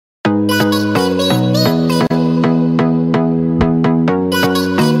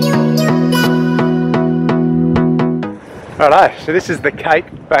Righto, so this is the Cape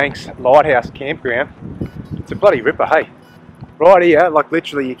Banks Lighthouse campground. It's a bloody ripper, hey. Right here, like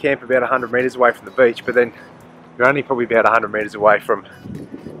literally you camp about 100 metres away from the beach, but then you're only probably about 100 metres away from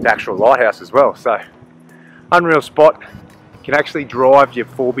the actual lighthouse as well. So, unreal spot. You can actually drive your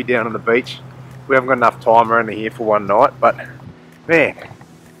 4B down on the beach. We haven't got enough time, we're only here for one night, but man,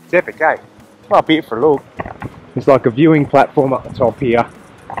 it's epic, eh? Come up here for a look. There's like a viewing platform up the top here.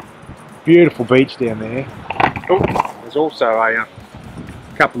 Beautiful beach down there. Oh, there's also a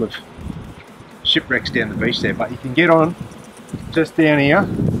couple of shipwrecks down the beach there, but you can get on just down here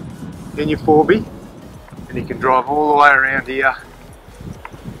in your 4B and you can drive all the way around here,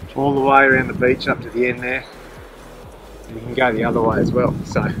 all the way around the beach up to the end there, and you can go the other way as well.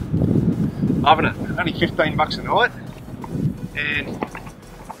 So, loving it. Only 15 bucks a night, and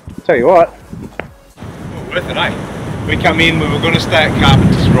tell you what, well, worth it, eh? We come in, we were going to stay at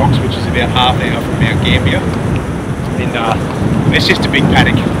Carpenter's Rocks, which is about half an hour from Mt Gambier, and it's just a big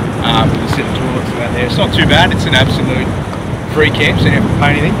paddock with a set of toilets and that there. It's not too bad, it's an absolute free camp, so you don't have to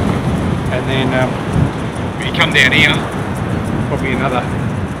pay anything. And then you come down here, probably another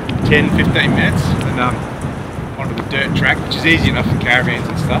 10-15 minutes, and onto the dirt track, which is easy enough for caravans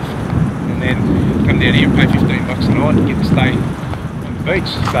and stuff. And then come down here and pay 15 bucks a night and get to stay on the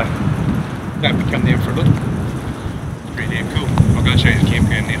beach. So don't be come down for a look. It's pretty damn cool. I'll go show you the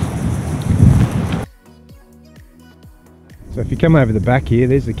campground now. So if you come over the back here,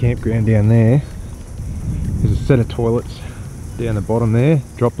 there's the campground down there. There's a set of toilets down the bottom there,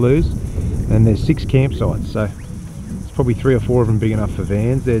 drop loos, and there's 6 campsites, so it's probably 3 or 4 of them big enough for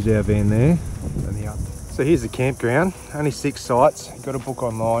vans. There's our van there, and the other. So here's the campground, only 6 sites. You've got to book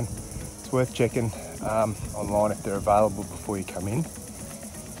online. It's worth checking online if they're available before you come in.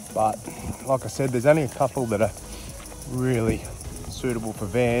 But like I said, there's only a couple that are really suitable for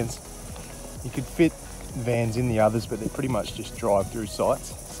vans. You could fit vans in the others, but they're pretty much just drive-through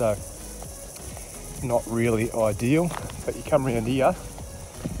sites, so not really ideal. But you come around here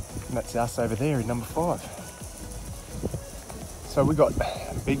and that's us over there in number 5. So we got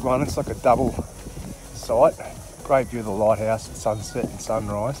a big one. It's like a double site, great view of the lighthouse at sunset and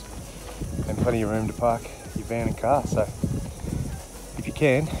sunrise, and plenty of room to park your van and car. So if you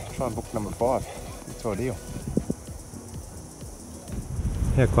can, try and book number 5. It's ideal.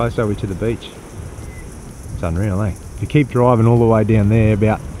 How close are we to the beach? It's unreal, eh? If you keep driving all the way down there,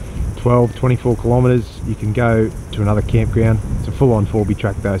 about 12-24 kilometres, you can go to another campground. It's a full-on 4B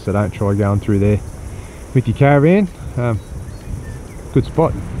track though, so don't try going through there with your caravan. Good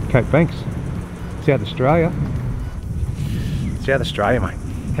spot, Cape Banks, South Australia. South Australia, mate.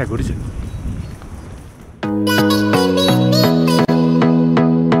 How good is it?